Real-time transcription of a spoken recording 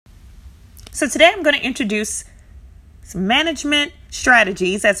So today I'm going to introduce some management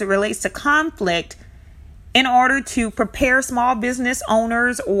strategies as it relates to conflict in order to prepare small business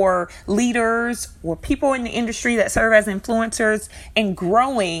owners or leaders or people in the industry that serve as influencers in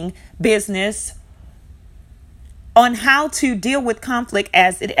growing business on how to deal with conflict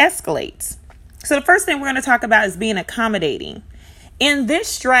as it escalates. So the first thing we're going to talk about is being accommodating. In this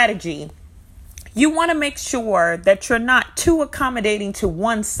strategy, you want to make sure that you're not too accommodating to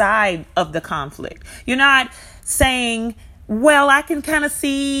one side of the conflict. You're not saying, well, I can kind of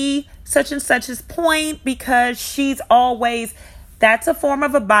see such and such's point because that's a form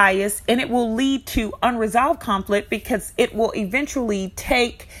of a bias, and it will lead to unresolved conflict because it will eventually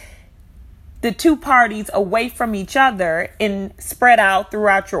take the two parties away from each other and spread out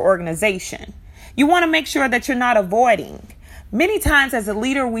throughout your organization. You want to make sure that you're not avoiding. Many times as a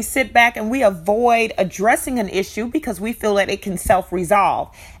leader, we sit back and we avoid addressing an issue because we feel that it can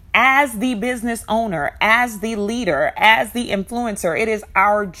self-resolve. As the business owner, as the leader, as the influencer, it is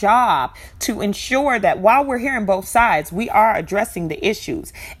our job to ensure that while we're hearing both sides, we are addressing the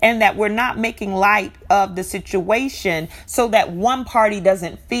issues and that we're not making light of the situation so that one party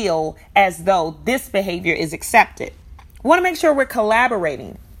doesn't feel as though this behavior is accepted. We want to make sure we're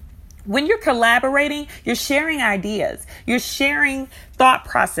collaborating. When you're collaborating, you're sharing ideas, you're sharing thought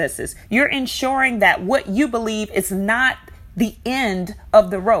processes, you're ensuring that what you believe is not the end of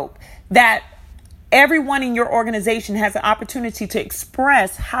the rope, that everyone in your organization has an opportunity to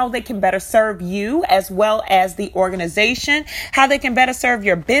express how they can better serve you as well as the organization, how they can better serve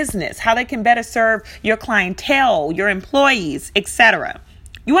your business, how they can better serve your clientele, your employees, etc.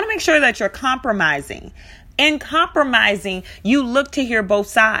 You want to make sure that you're compromising. In compromising, you look to hear both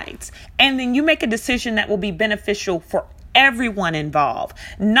sides, and then you make a decision that will be beneficial for everyone involved,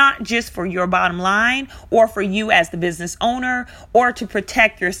 not just for your bottom line or for you as the business owner or to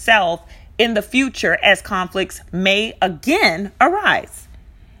protect yourself in the future as conflicts may again arise.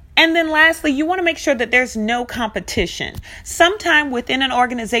 And then lastly, you want to make sure that there's no competition. Sometime within an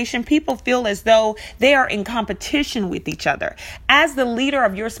organization, people feel as though they are in competition with each other. As the leader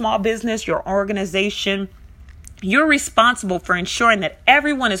of your small business, your organization, you're responsible for ensuring that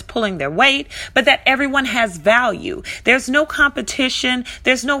everyone is pulling their weight, but that everyone has value. There's no competition.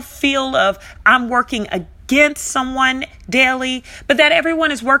 There's no feel of I'm working against someone daily, but that everyone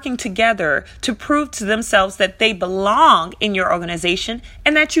is working together to prove to themselves that they belong in your organization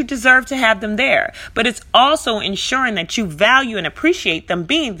and that you deserve to have them there. But it's also ensuring that you value and appreciate them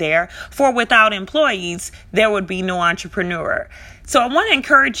being there, for without employees, there would be no entrepreneur. So I want to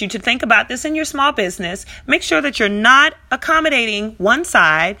encourage you to think about this in your small business. Make sure that you're not accommodating one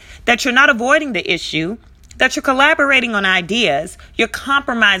side, that you're not avoiding the issue, that you're collaborating on ideas, you're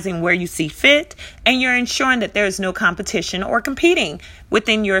compromising where you see fit, and you're ensuring that there is no competition or competing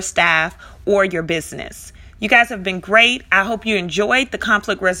within your staff or your business. You guys have been great. I hope you enjoyed the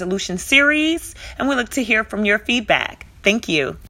conflict resolution series, and we look to hear from your feedback. Thank you.